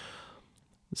sofa,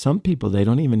 some people, they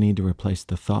don't even need to replace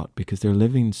the thought because they're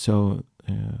living so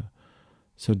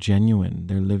genuine.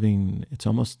 They're living, it's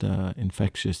almost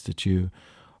infectious that you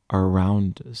are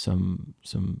around some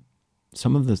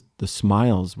of the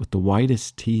smiles with the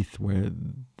whitest teeth, where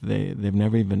they've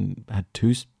never even had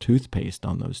toothpaste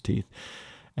on those teeth,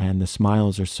 and the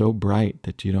smiles are so bright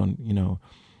that you don't,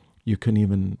 you couldn't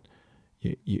even,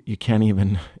 you can't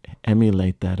even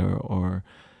emulate that or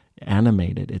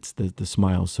animate it. It's the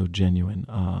smile so genuine,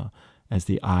 as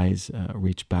the eyes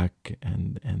reach back,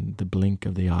 and the blink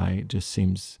of the eye just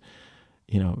seems,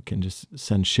 can just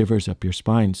send shivers up your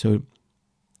spine. So,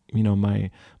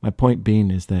 my point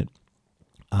being is that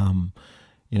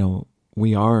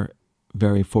we are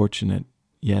very fortunate,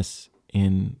 yes,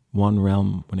 in one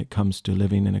realm when it comes to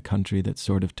living in a country that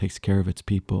sort of takes care of its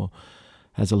people,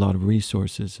 has a lot of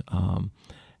resources.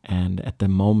 And at the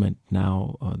moment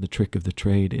now, the trick of the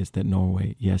trade is that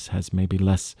Norway, yes, has maybe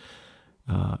less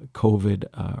COVID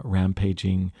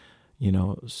rampaging,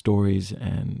 stories,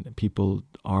 and people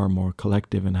are more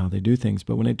collective in how they do things.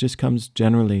 But when it just comes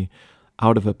generally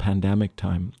out of a pandemic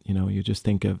time, you just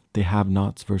think of the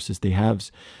have-nots versus the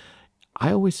haves.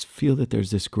 I always feel that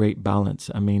there's this great balance.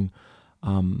 I mean,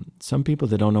 some people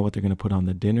that don't know what they're going to put on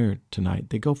the dinner tonight,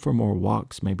 they go for more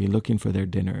walks, maybe looking for their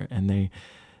dinner, and they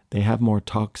have more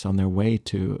talks on their way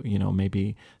to,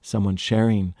 maybe someone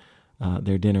sharing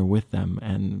their dinner with them.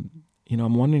 And,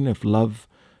 I'm wondering if love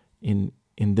in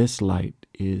this light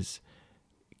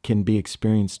can be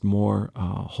experienced more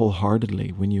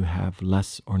wholeheartedly when you have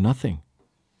less or nothing.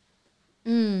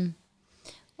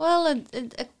 Well,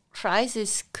 a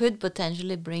crisis could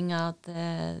potentially bring out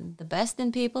the best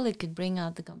in people. It could bring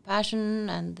out the compassion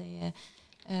and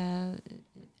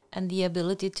the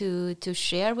ability to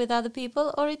share with other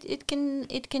people, or it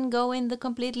can go in the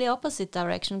completely opposite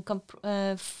direction.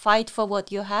 Fight for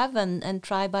what you have and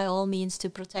try by all means to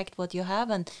protect what you have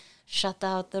and shut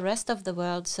out the rest of the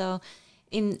world. So,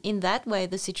 in that way,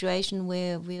 the situation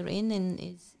we're in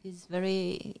is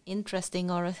very interesting,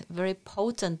 or very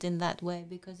potent in that way,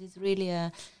 because it's really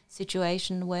a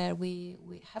situation where we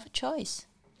have a choice.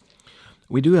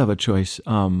 We do have a choice,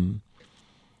 and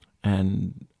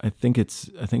I think it's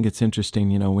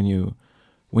interesting.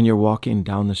 When you're walking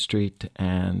down the street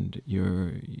and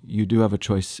you do have a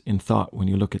choice in thought when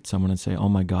you look at someone and say, "Oh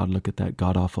my God, look at that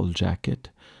god awful jacket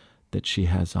that she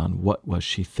has on. What was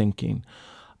she thinking?"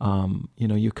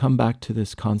 You come back to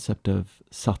this concept of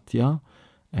satya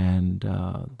and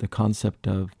the concept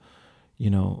of,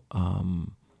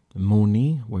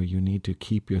 muni, where you need to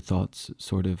keep your thoughts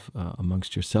sort of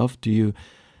amongst yourself. Do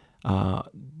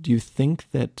you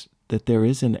think that there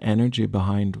is an energy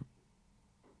behind,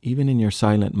 even in your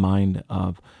silent mind,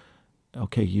 of,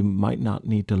 okay, you might not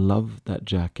need to love that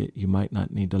jacket, you might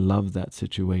not need to love that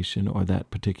situation or that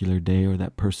particular day or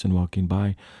that person walking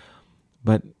by,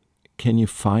 but can you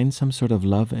find some sort of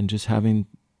love and just having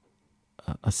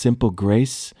a simple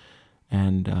grace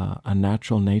and a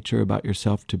natural nature about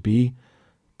yourself to be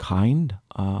kind?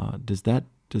 Does that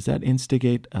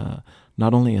instigate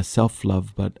not only a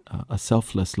self-love but a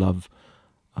selfless love,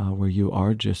 where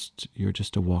you're just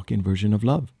a walk-in version of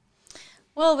love?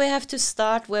 Well, we have to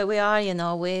start where we are.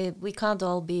 We can't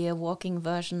all be a walking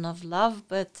version of love,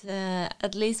 but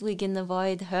at least we can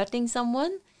avoid hurting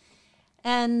someone.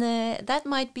 And that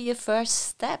might be a first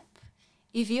step.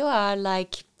 If you are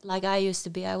like I used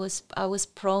to be, I was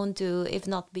prone to, if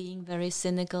not being very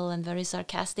cynical and very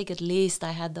sarcastic, at least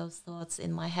I had those thoughts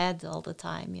in my head all the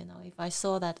time. If I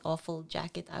saw that awful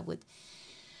jacket,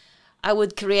 I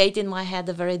would create in my head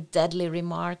a very deadly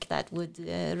remark that would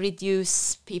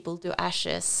reduce people to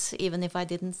ashes, even if I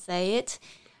didn't say it.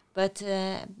 But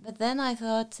then I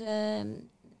thought.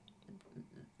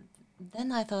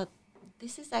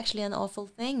 This is actually an awful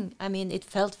thing. I mean, it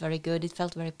felt very good. It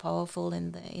felt very powerful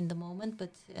in the moment.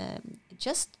 But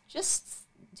just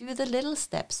do the little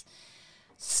steps.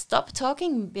 Stop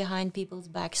talking behind people's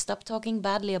backs. Stop talking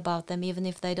badly about them, even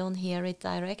if they don't hear it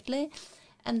directly.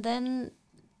 And then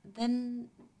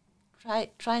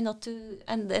try not to.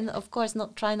 And then of course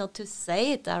try not to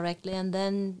say it directly. And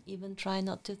then even try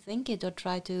not to think it, or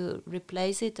try to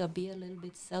replace it, or be a little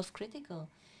bit self-critical.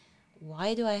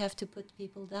 Why do I have to put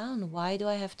people down? Why do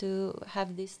I have to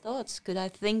have these thoughts? Could I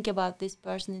think about this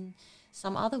person in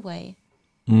some other way?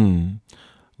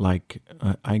 I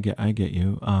get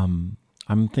you.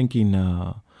 I'm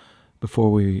thinking,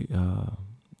 before we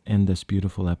end this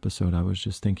beautiful episode, I was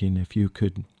just thinking if you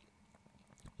could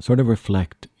sort of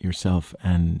reflect yourself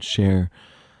and share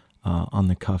on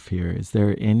the cuff here. Is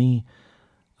there any?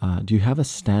 Do you have a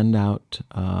standout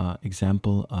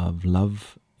example of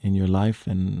love in your life?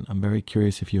 And I'm very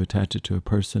curious if you attach it to a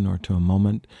person or to a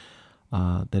moment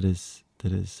that has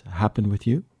happened with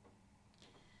you.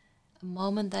 A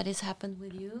moment that has happened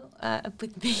with you,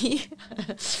 with me.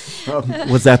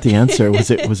 Was that the answer? Was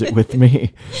it with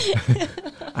me?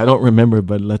 I don't remember,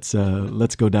 but let's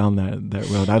go down that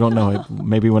road. I don't know.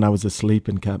 Maybe when I was asleep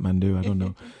in Kathmandu. I don't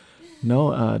know.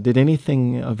 No. Did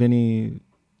anything of any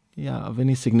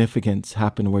significance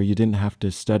happen where you didn't have to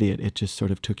study it? It just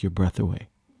sort of took your breath away.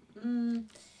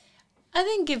 I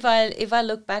think if I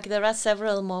look back, there are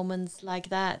several moments like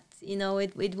that.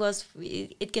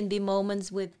 It can be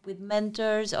moments with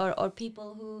mentors or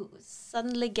people who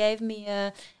suddenly gave me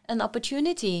an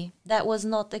opportunity that was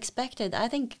not expected. I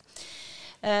think,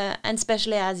 and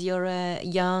especially as you're a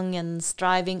young and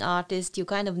striving artist, you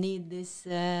kind of need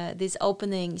these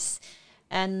openings.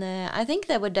 And I think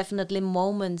there were definitely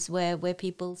moments where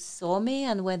people saw me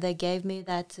and where they gave me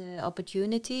that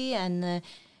opportunity, and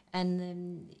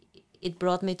it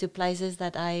brought me to places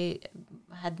that I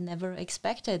had never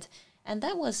expected, and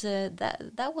that was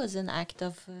an act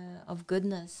of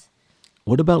goodness.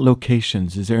 What about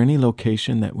locations? Is there any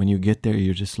location that when you get there,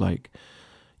 you're just like,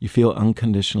 you feel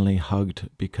unconditionally hugged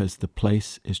because the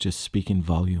place is just speaking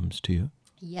volumes to you?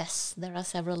 Yes, there are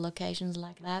several locations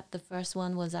like that. The first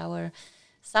one was our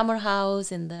summer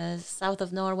house in the south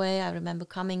of Norway. I remember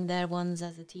coming there once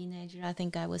as a teenager. I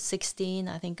think I was 16.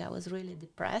 I think I was really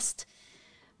depressed.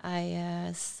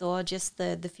 I saw just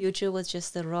the future was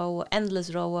just a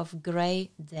endless row of gray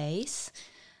days.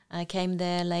 I came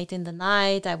there late in the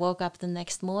night. I woke up the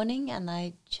next morning and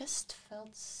I just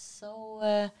felt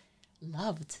so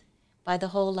loved by the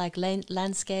whole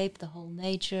landscape, the whole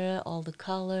nature, all the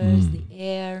colors, the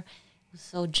air. It was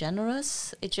so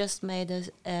generous. It just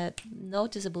made a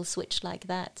noticeable switch like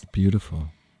that. Beautiful.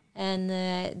 And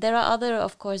there are other,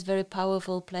 of course, very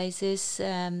powerful places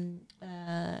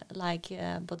like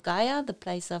Bodh Gaya, the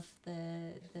place of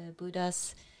the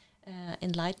Buddha's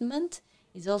enlightenment,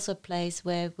 is also a place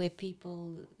where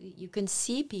people, you can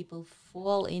see people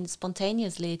fall in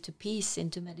spontaneously to peace,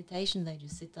 into meditation. They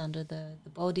just sit under the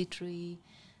Bodhi tree,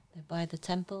 they're by the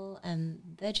temple, and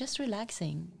they're just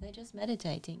relaxing, they're just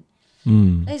meditating.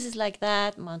 Places like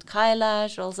that, Mount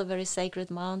Kailash, also very sacred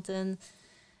mountain.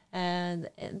 And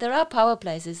there are power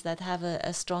places that have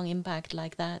a strong impact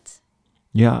like that.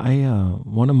 Yeah,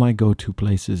 one of my go-to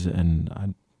places,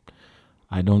 and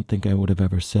I don't think I would have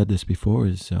ever said this before,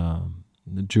 is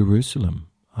Jerusalem.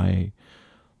 And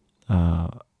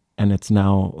it's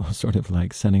now sort of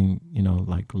like sending,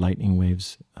 like lightning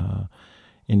waves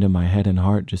into my head and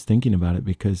heart just thinking about it,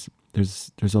 because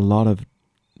there's a lot of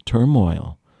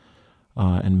turmoil,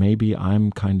 and maybe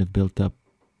I'm kind of built up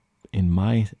in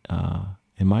my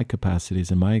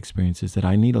capacities and my experiences that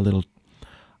I need a little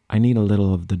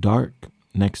of the dark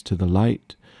next to the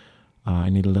light. I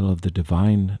need a little of the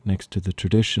divine next to the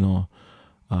traditional.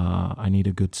 I need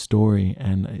a good story.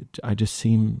 And I just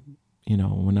seem,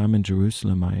 when I'm in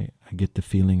Jerusalem, I get the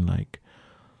feeling like,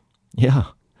 yeah,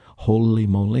 holy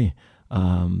moly,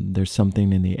 there's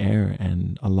something in the air,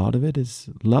 and a lot of it is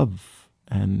love.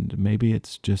 And maybe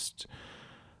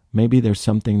there's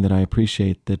something that I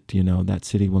appreciate, that, that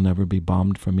city will never be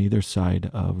bombed from either side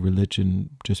of religion,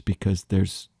 just because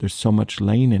there's so much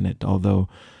lane in it, although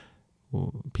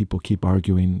people keep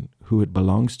arguing who it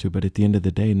belongs to. But at the end of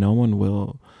the day, no one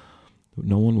will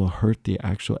hurt the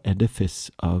actual edifice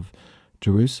of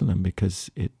Jerusalem, because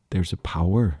there's a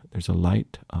power, there's a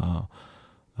light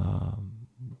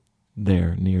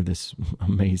there near this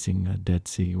amazing Dead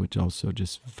Sea, which also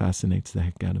just fascinates the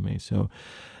heck out of me. So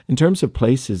in terms of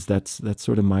places, that's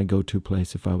sort of my go-to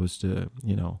place if I was to,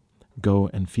 go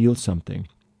and feel something.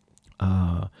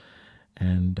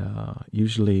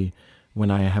 Usually when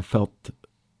I have felt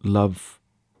love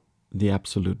the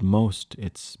absolute most,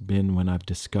 it's been when I've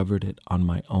discovered it on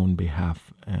my own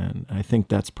behalf. And I think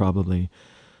that's probably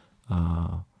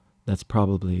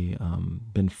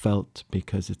been felt,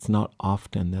 because it's not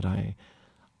often that I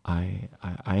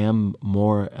am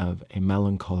more of a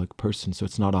melancholic person, so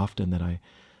it's not often that I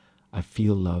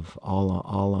feel love all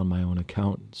on my own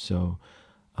account. So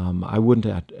I wouldn't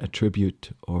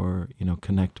attribute or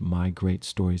connect my great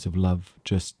stories of love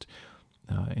just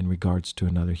in regards to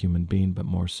another human being, but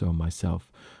more so myself.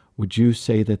 Would you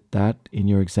say that in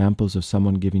your examples of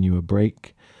someone giving you a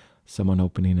break, someone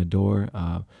opening a door,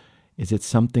 is it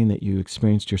something that you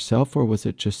experienced yourself, or was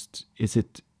it just, is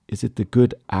it the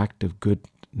good act of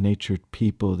good-natured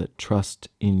people that trust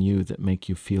in you that make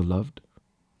you feel loved?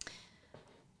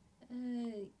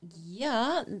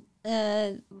 Yeah,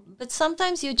 but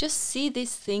sometimes you just see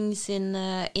these things in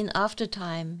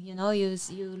aftertime. You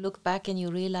look back and you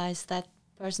realize that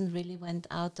person really went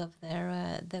out of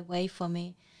their way for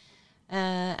me.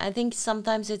 I think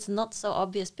sometimes it's not so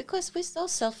obvious, because we're so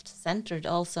self-centered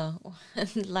also.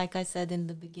 Like I said in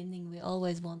the beginning, we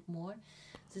always want more.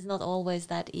 It's not always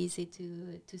that easy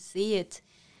to see it.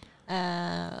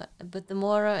 But the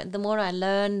more I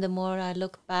learn, the more I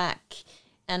look back.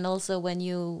 And also when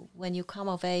you come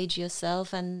of age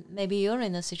yourself, and maybe you're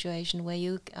in a situation where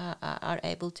you are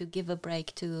able to give a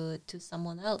break to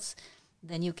someone else,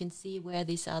 then you can see where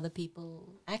these other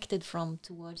people acted from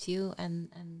towards you, and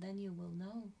then you will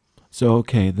know. So,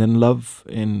 okay, then love,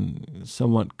 in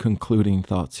somewhat concluding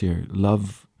thoughts here,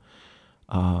 love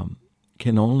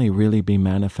can only really be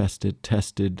manifested,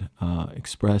 tested,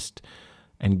 expressed,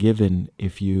 and given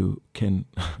if you can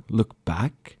look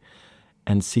back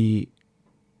and see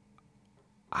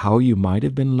how you might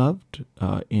have been loved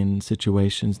in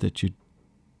situations that you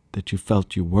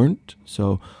felt you weren't.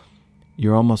 So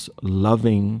you're almost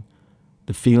loving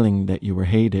the feeling that you were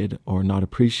hated or not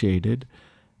appreciated,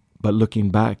 but looking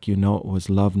back, it was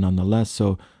love nonetheless.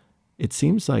 So it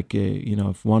seems like,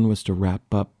 if one was to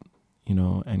wrap up,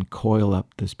 and coil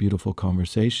up this beautiful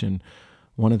conversation,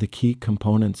 one of the key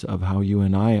components of how you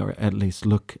and I, or at least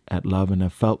look at love and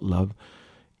have felt love,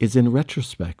 is in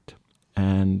retrospect.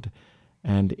 And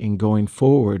in going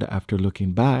forward after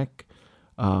looking back,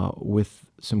 with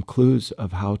some clues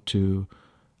of how to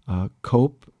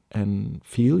cope and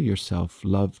feel yourself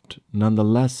loved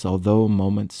nonetheless, although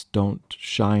moments don't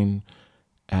shine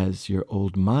as your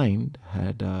old mind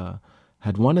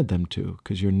had wanted them to,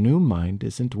 because your new mind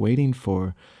isn't waiting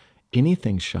for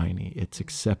anything shiny. It's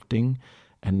accepting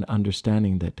and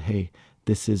understanding that, hey,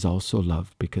 this is also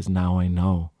love, because now I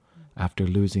know after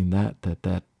losing that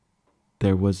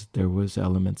there was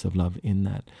elements of love in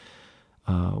that.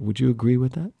 Would you agree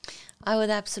with that? I would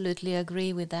absolutely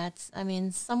agree with that. I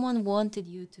mean, someone wanted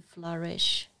you to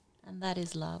flourish, and that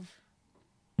is love.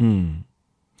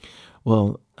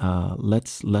 Well,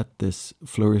 let's let this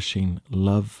flourishing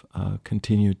love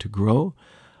continue to grow.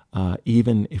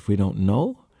 Even if we don't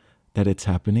know that it's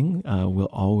happening, we'll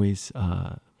always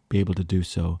be able to do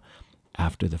so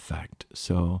after the fact.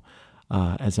 So,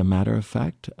 as a matter of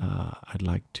fact, I'd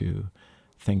like to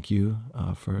thank you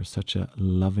for such a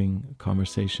loving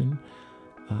conversation,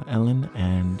 Ellen,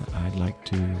 and I'd like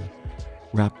to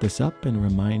wrap this up and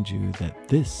remind you that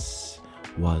this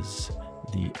was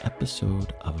the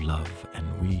episode of love, and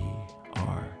we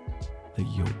are the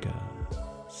Yoga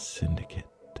Syndicate.